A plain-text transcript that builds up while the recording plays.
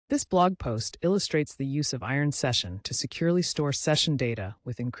This blog post illustrates the use of Iron Session to securely store session data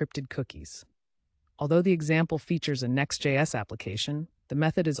with encrypted cookies. Although the example features a Next.js application, the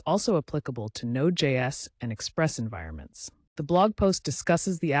method is also applicable to Node.js and Express environments. The blog post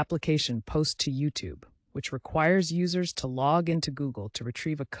discusses the application post to YouTube, which requires users to log into Google to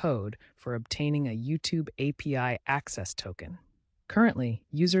retrieve a code for obtaining a YouTube API access token. Currently,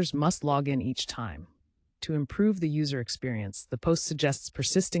 users must log in each time. To improve the user experience, the post suggests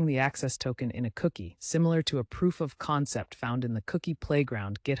persisting the access token in a cookie, similar to a proof of concept found in the Cookie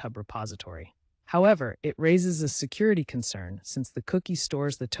Playground GitHub repository. However, it raises a security concern since the cookie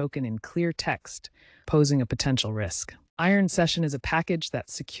stores the token in clear text, posing a potential risk. Iron Session is a package that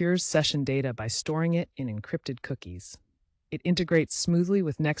secures session data by storing it in encrypted cookies. It integrates smoothly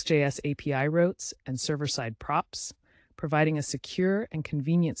with Next.js API routes and server-side props, providing a secure and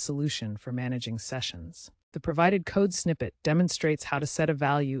convenient solution for managing sessions. The provided code snippet demonstrates how to set a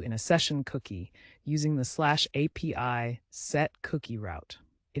value in a session cookie using the /API set cookie route.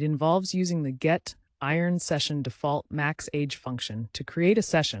 It involves using the getIronSessionDefaultMaxAge function to create a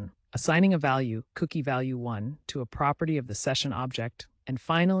session, assigning a value, cookie value 1, to a property of the session object, and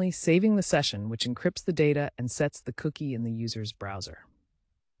finally saving the session, which encrypts the data and sets the cookie in the user's browser.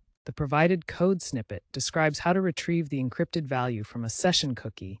 The provided code snippet describes how to retrieve the encrypted value from a session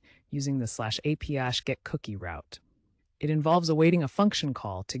cookie using the /API getCookie route. It involves awaiting a function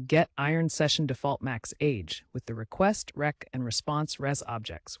call to getIronSessionDefaultMaxAge with the request, rec, and response res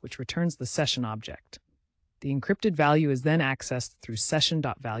objects, which returns the session object. The encrypted value is then accessed through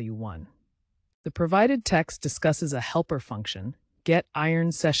session.value1. The provided text discusses a helper function,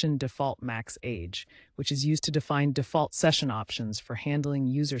 getIronSessionDefaultMaxAge, which is used to define default session options for handling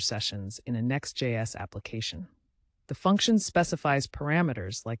user sessions in a Next.js application. The function specifies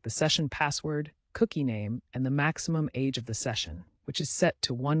parameters like the session password, cookie name, and the maximum age of the session, which is set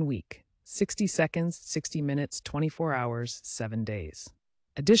to 1 week, 60 seconds, 60 minutes, 24 hours, 7 days.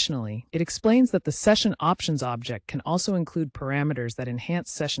 Additionally, it explains that the session options object can also include parameters that enhance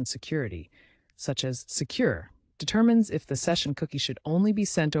session security, such as secure, determines if the session cookie should only be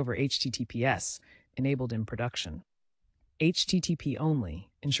sent over HTTPS, enabled in production. HTTP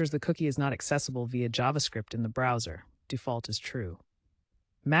only ensures the cookie is not accessible via JavaScript in the browser. Default is true.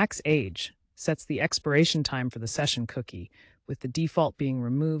 MaxAge sets the expiration time for the session cookie, with the default being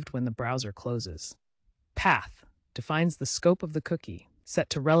removed when the browser closes. Path defines the scope of the cookie, set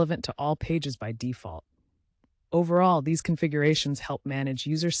to relevant to all pages by default. Overall, these configurations help manage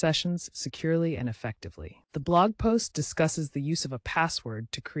user sessions securely and effectively. The blog post discusses the use of a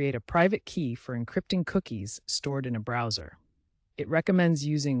password to create a private key for encrypting cookies stored in a browser. It recommends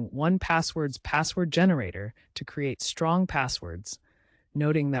using 1Password's password generator to create strong passwords,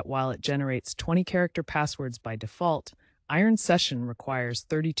 noting that while it generates 20-character passwords by default, Iron Session requires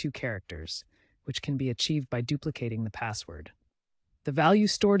 32 characters, which can be achieved by duplicating the password. The value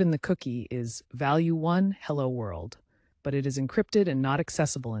stored in the cookie is value1 hello world, but it is encrypted and not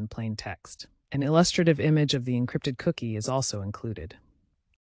accessible in plain text. An illustrative image of the encrypted cookie is also included.